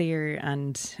be clear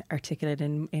and articulate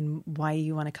in why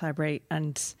you want to collaborate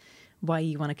and why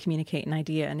you want to communicate an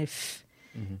idea. And if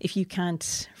you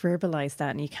can't verbalize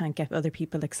that and you can't get other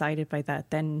people excited by that,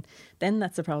 then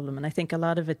that's a problem. And I think a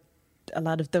lot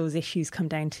of those issues come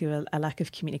down to a lack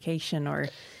of communication or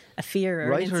a fear or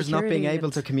writers not being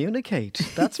able to communicate.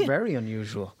 That's very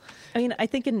unusual. I mean, I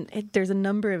think there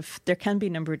can be a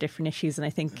number of different issues, and I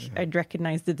think I'd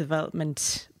recognise the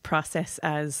development process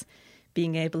as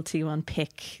being able to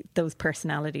unpick those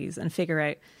personalities and figure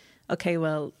out, okay,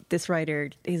 well, this writer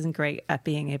isn't great at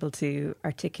being able to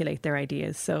articulate their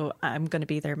ideas, so I'm going to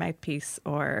be their mouthpiece,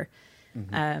 or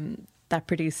that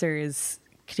producer is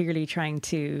clearly trying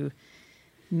to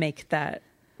make that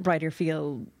writer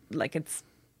feel like it's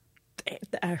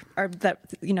or that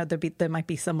there might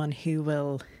be someone who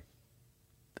will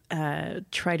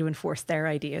try to enforce their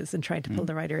ideas and try to pull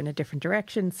the writer in a different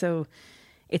direction. So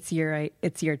it's your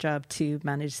job to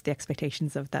manage the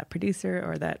expectations of that producer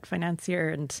or that financier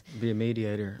and be a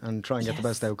mediator and try and get the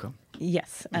best outcome.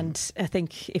 Yes, and I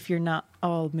think if you're not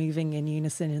all moving in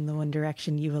unison in the one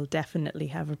direction, you will definitely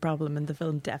have a problem, and the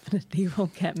film definitely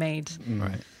won't get made.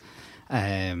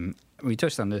 Right. We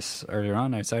touched on this earlier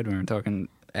on outside when we were talking.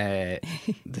 The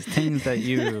things that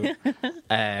you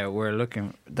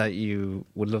that you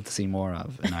would love to see more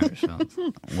of in Irish films,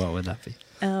 what would that be?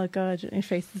 Oh God, my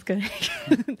face is going.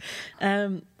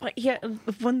 But yeah,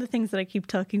 one of the things that I keep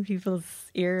talking people's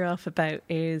ear off about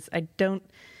is I don't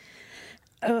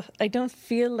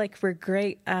feel like we're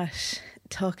great at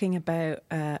talking about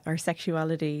our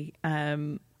sexuality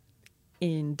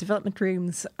in development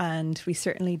rooms, and we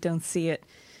certainly don't see it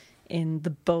in the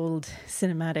bold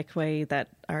cinematic way that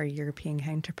our European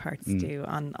counterparts do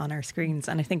on our screens.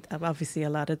 And I think obviously a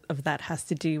lot of that has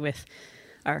to do with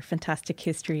our fantastic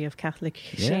history of Catholic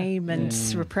shame and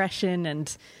repression,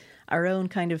 and our own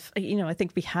kind of, I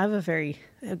think we have a very,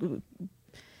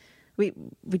 we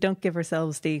don't give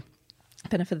ourselves the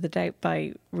benefit of the doubt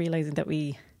by realising that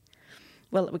we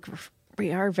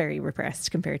are very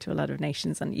repressed compared to a lot of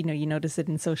nations. And, you notice it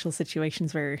in social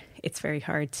situations where it's very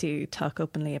hard to talk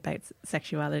openly about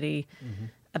sexuality,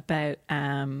 about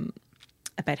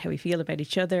how we feel about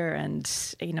each other, and,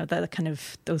 that kind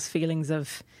of those feelings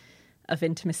of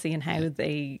intimacy and how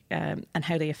they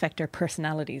affect our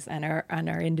personalities and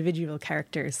our individual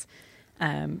characters.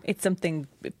 It's something,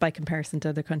 by comparison to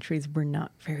other countries, we're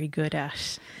not very good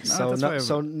at.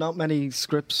 So not many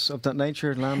scripts of that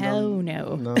nature land Hell on...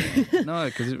 no. No,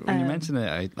 because when you mention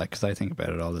it, because I think about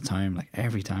it all the time. Like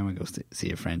every time I go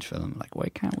see a French film, like why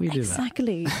can't we do that?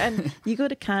 Exactly. And you go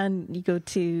to Cannes, you go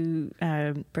to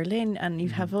Berlin, and you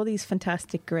have all these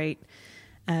fantastic, great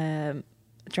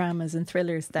dramas and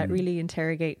thrillers that really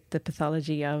interrogate the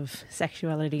pathology of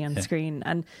sexuality on screen.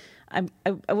 And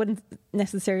I wouldn't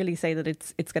necessarily say that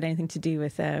it's got anything to do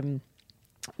with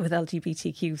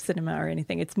LGBTQ cinema or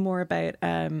anything. It's more about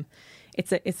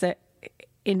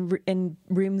in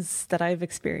rooms that I've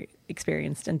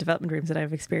experienced and development rooms that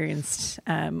I've experienced,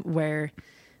 where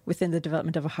within the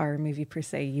development of a horror movie per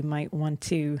se, you might want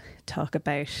to talk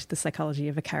about the psychology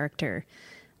of a character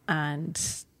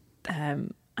and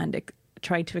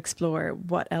try to explore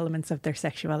what elements of their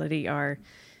sexuality are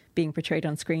being portrayed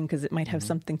on screen, because it might have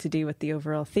something to do with the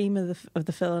overall theme of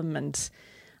the film. And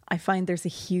I find there's a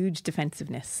huge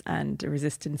defensiveness and a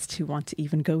resistance to want to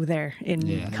even go there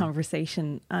in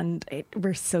conversation, and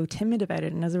we're so timid about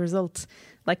it. And as a result,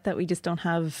 like that, we just don't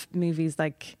have movies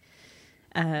like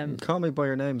Call Me By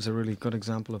Your Name is a really good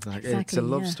example of that. Exactly, it's a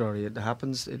love story. It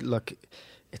happens.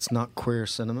 It's not queer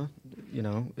cinema,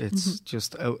 it's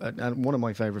just and one of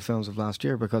my favourite films of last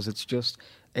year, because it's just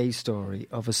a story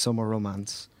of a summer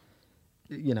romance,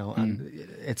 and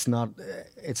it's not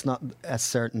a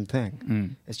certain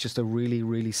thing. It's just a really,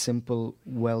 really simple,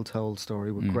 well-told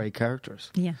story with great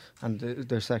characters. Yeah. And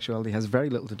their sexuality has very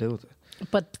little to do with it.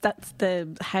 But that's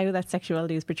how that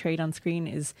sexuality is portrayed on screen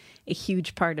is a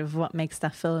huge part of what makes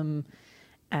that film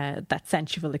that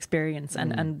sensual experience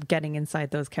and getting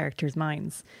inside those characters'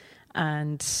 minds.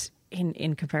 And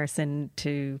in comparison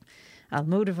to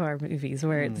Almodovar movies,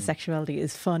 where the sexuality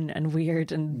is fun and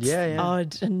weird and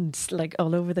odd and like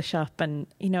all over the shop. And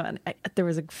there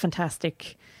was a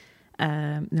fantastic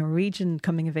Norwegian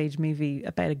coming of age movie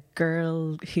about a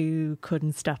girl who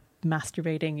couldn't stop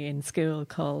masturbating in school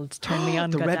called Turn Me On.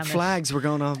 The red Goddammit. flags were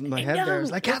going off in my head there. It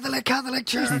was like Catholic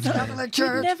Church, Catholic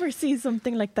Church. You never see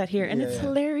something like that here, and it's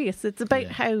hilarious. It's about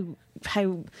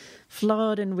how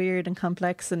flawed and weird and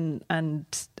complex and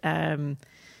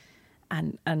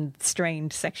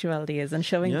strained sexuality is, and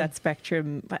showing that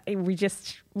spectrum.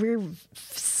 We're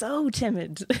so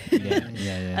timid.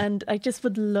 And I just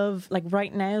would love, like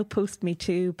right now, post Me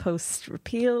Too, post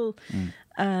repeal,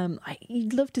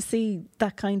 I'd love to see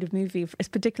that kind of movie. It's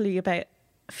particularly about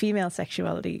female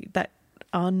sexuality, that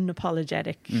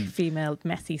unapologetic female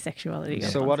messy sexuality.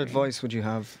 So what advice would you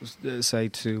have, say,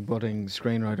 to budding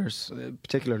screenwriters,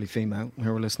 particularly female,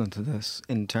 who are listening to this,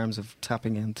 in terms of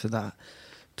tapping into that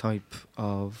type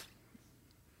of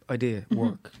idea,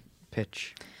 work,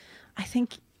 pitch? I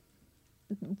think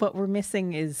what we're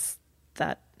missing is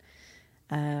that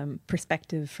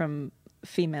perspective from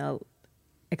female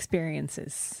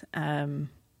experiences.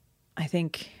 I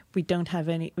think we don't have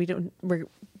any.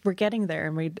 We're getting there,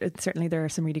 and certainly there are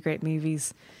some really great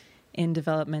movies in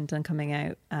development and coming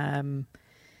out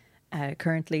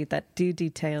currently that do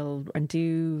detail and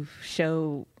do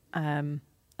show an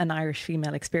Irish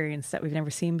female experience that we've never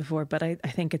seen before. But I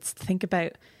think think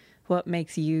about what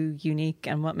makes you unique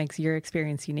and what makes your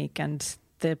experience unique, and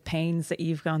the pains that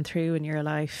you've gone through in your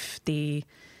life, the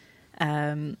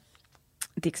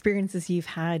experiences you've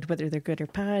had, whether they're good or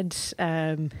bad,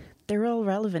 they're all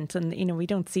relevant, and we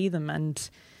don't see them. And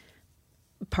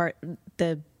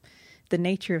the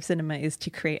nature of cinema is to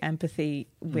create empathy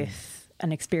with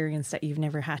an experience that you've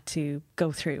never had to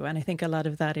go through, and I think a lot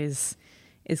of that is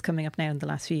coming up now in the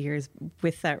last few years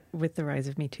with the rise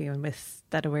of Me Too and with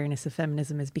that awareness of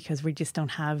feminism, is because we just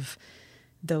don't have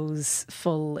those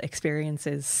full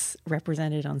experiences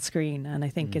represented on screen. And I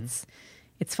think it's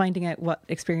finding out what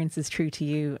experience is true to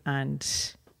you, and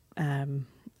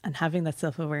having that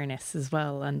self-awareness as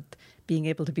well, and being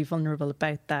able to be vulnerable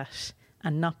about that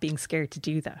and not being scared to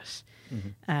do that.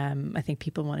 I think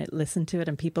people want to listen to it,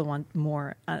 and people want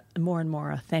more and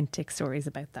more authentic stories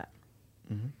about that.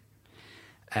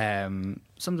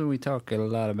 Something we talk a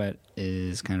lot about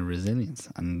is kind of resilience,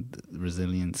 and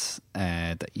resilience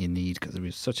that you need, because it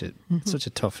was such a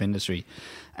tough industry,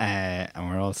 and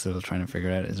we're all still trying to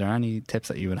figure out. Is there any tips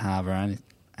that you would have, or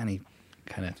any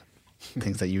kind of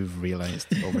things that you've realised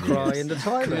over the Cry years? in the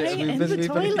toilet. Cry in the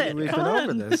toilet. We've been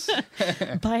over this.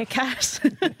 Buy a cat.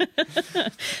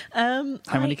 How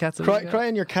many cats have you got? Cry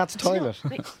in your cat's toilet.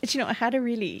 I had a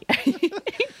really...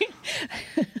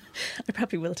 I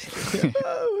probably will too.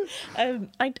 I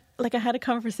had a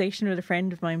conversation with a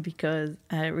friend of mine because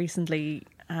recently,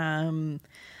 I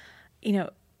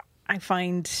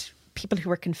find people who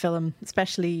work in film,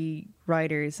 especially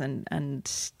writers and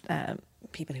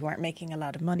people who aren't making a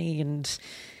lot of money, and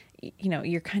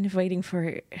you're kind of waiting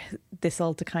for this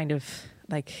all to kind of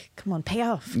like, come on, pay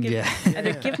off.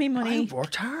 Either give me money, I've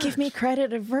worked hard. Give me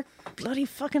credit. I've worked bloody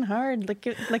fucking hard.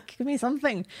 Give me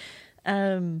something.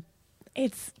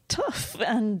 It's tough,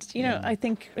 and I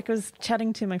think I was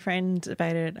chatting to my friend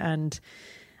about it, and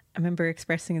I remember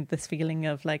expressing this feeling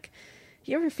of like,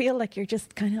 you ever feel like you're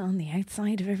just kind of on the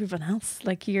outside of everyone else?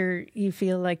 Like you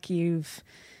feel like you've,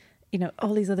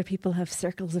 all these other people have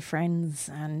circles of friends,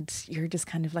 and you're just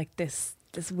kind of like this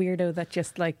weirdo that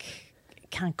just like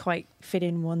can't quite fit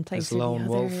in one place. This lone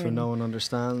wolf who no one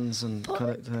understands, and kind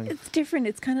of thing. It's different.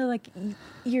 It's kind of like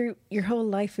your whole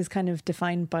life is kind of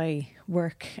defined by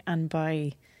work and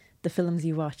by the films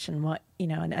you watch, and what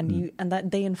and that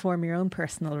they inform your own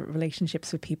personal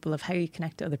relationships with people, of how you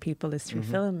connect to other people is through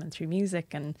film and through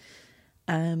music, and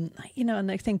and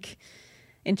I think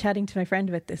in chatting to my friend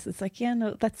about this, it's like,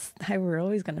 that's how we're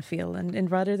always going to feel, and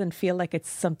rather than feel like it's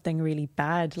something really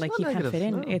bad, like you can't fit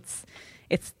in,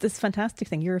 it's this fantastic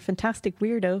thing. You're a fantastic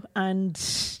weirdo, and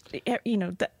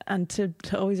and to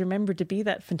always remember to be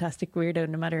that fantastic weirdo,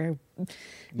 no matter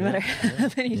how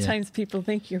many times people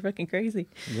think you're fucking crazy.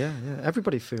 Yeah.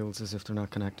 Everybody feels as if they're not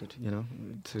connected,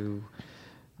 to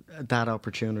that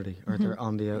opportunity, or they're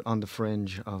on the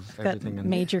fringe of everything. That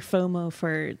major FOMO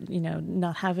for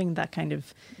not having that kind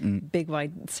of big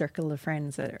wide circle of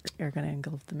friends that are going to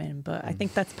engulf them in. But I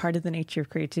think that's part of the nature of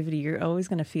creativity. You're always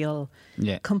going to feel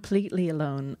completely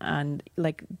alone, and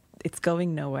like it's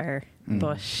going nowhere.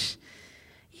 But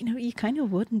you kind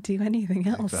of wouldn't do anything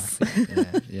else.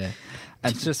 Exactly. Yeah.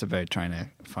 And it's just about trying to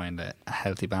find a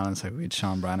healthy balance. Like we had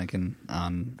Sean Brannigan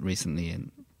on recently,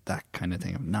 and that kind of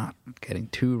thing of not getting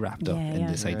too wrapped up in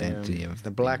this identity of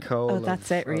the black hole. Oh,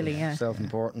 that's it, really. Yeah,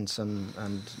 self-importance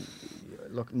and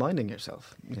look, minding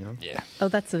yourself. Yeah. Oh,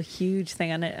 that's a huge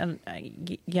thing, and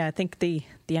I think the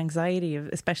anxiety of,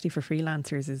 especially for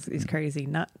freelancers, is crazy.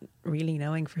 Not really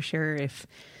knowing for sure if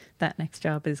that next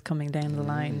job is coming down the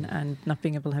line, and not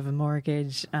being able to have a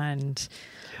mortgage, and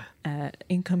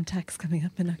income tax coming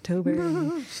up in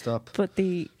October. Stop. But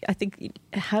I think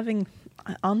having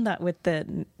on that with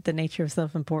the nature of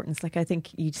self-importance, like I think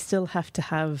you still have to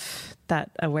have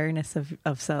that awareness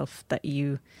of self, that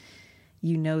you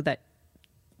know that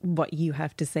what you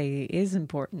have to say is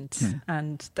important,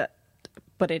 and that,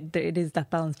 but it is that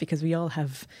balance, because we all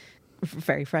have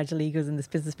very fragile egos in this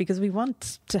business, because we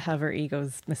want to have our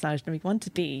egos massaged, and we want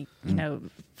to be,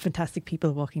 fantastic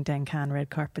people walking down Cannes red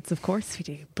carpets. Of course we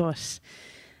do, but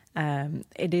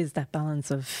it is that balance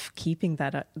of keeping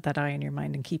that eye on your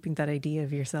mind and keeping that idea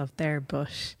of yourself there,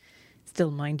 but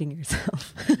still minding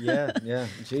yourself. yeah,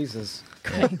 Jesus.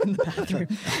 Crying in the bathroom.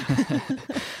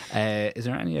 Is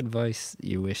there any advice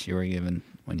you wish you were given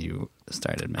when you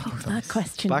started making films? That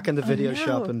question. Back in the video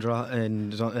shop in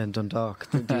Dundalk,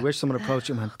 do you wish someone approached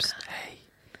you and went, "Psst, hey,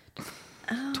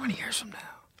 20 years from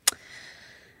now"?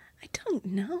 I don't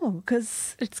know,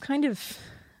 because it's kind of,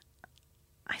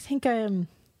 I think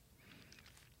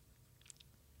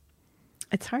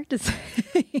it's hard to say.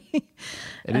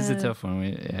 It is a tough one.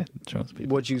 It throws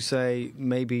people. Would you say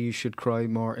maybe you should cry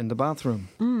more in the bathroom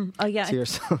Oh yeah, to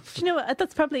yourself? Do you know what?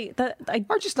 That's probably that.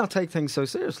 Or just not take things so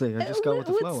seriously and just go with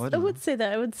the flow. I would say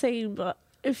that. I would say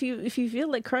if you feel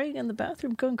like crying in the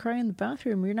bathroom, go and cry in the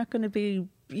bathroom. You're not going to be,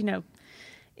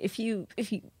 if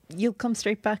you'll come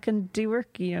straight back and do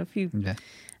work. If you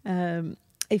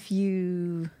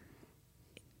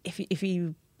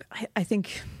I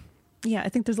think. Yeah, I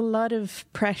think there's a lot of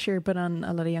pressure put on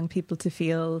a lot of young people to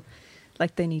feel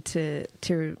like they need to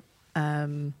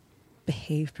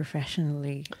behave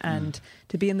professionally and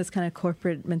to be in this kind of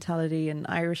corporate mentality and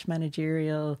Irish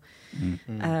managerial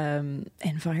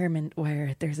environment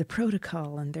where there's a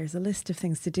protocol and there's a list of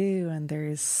things to do, and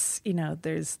there's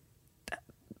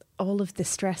all of the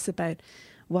stress about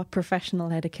what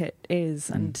professional etiquette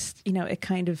is, and it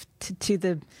kind of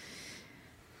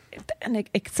and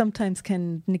it sometimes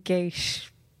can negate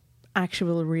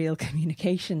actual real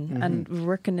communication, and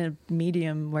work in a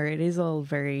medium where it is all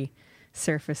very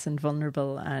surface and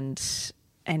vulnerable, and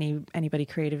anybody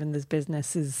creative in this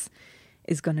business is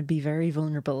going to be very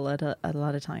vulnerable at a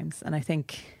lot of times. And I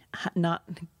think not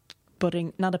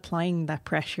applying that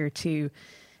pressure to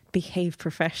behave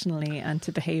professionally and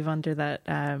to behave under that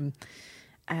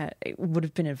it would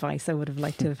have been advice I would have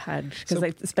liked to have had, because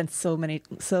I spent so many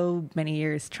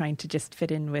years trying to just fit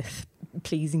in with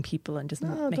pleasing people and just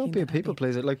not making don't be a them people happy.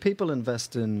 pleaser. Like, people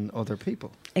invest in other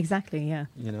people. Exactly, yeah.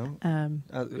 And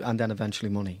then eventually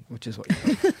money, which is what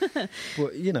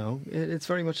you know. But it's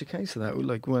very much a case of that.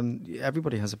 Like, when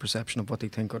everybody has a perception of what they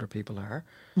think other people are,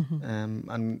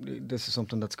 and this is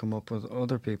something that's come up with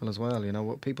other people as well.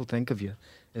 What people think of you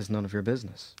is none of your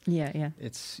business. Yeah.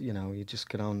 It's you just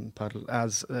get on, paddle,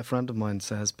 as a friend of mine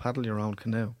says, paddle your own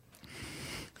canoe.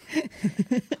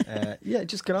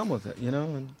 Just get on with it,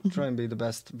 and try and be the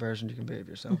best version you can be of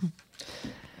yourself.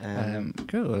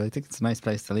 Cool. I think it's a nice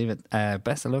place to leave it.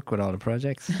 Best of luck with all the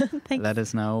projects. Thanks. Let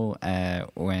us know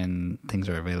when things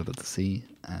are available to see,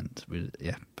 and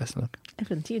best of luck.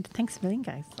 Indeed. Thanks a million,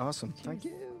 guys. Awesome. Thank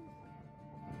you.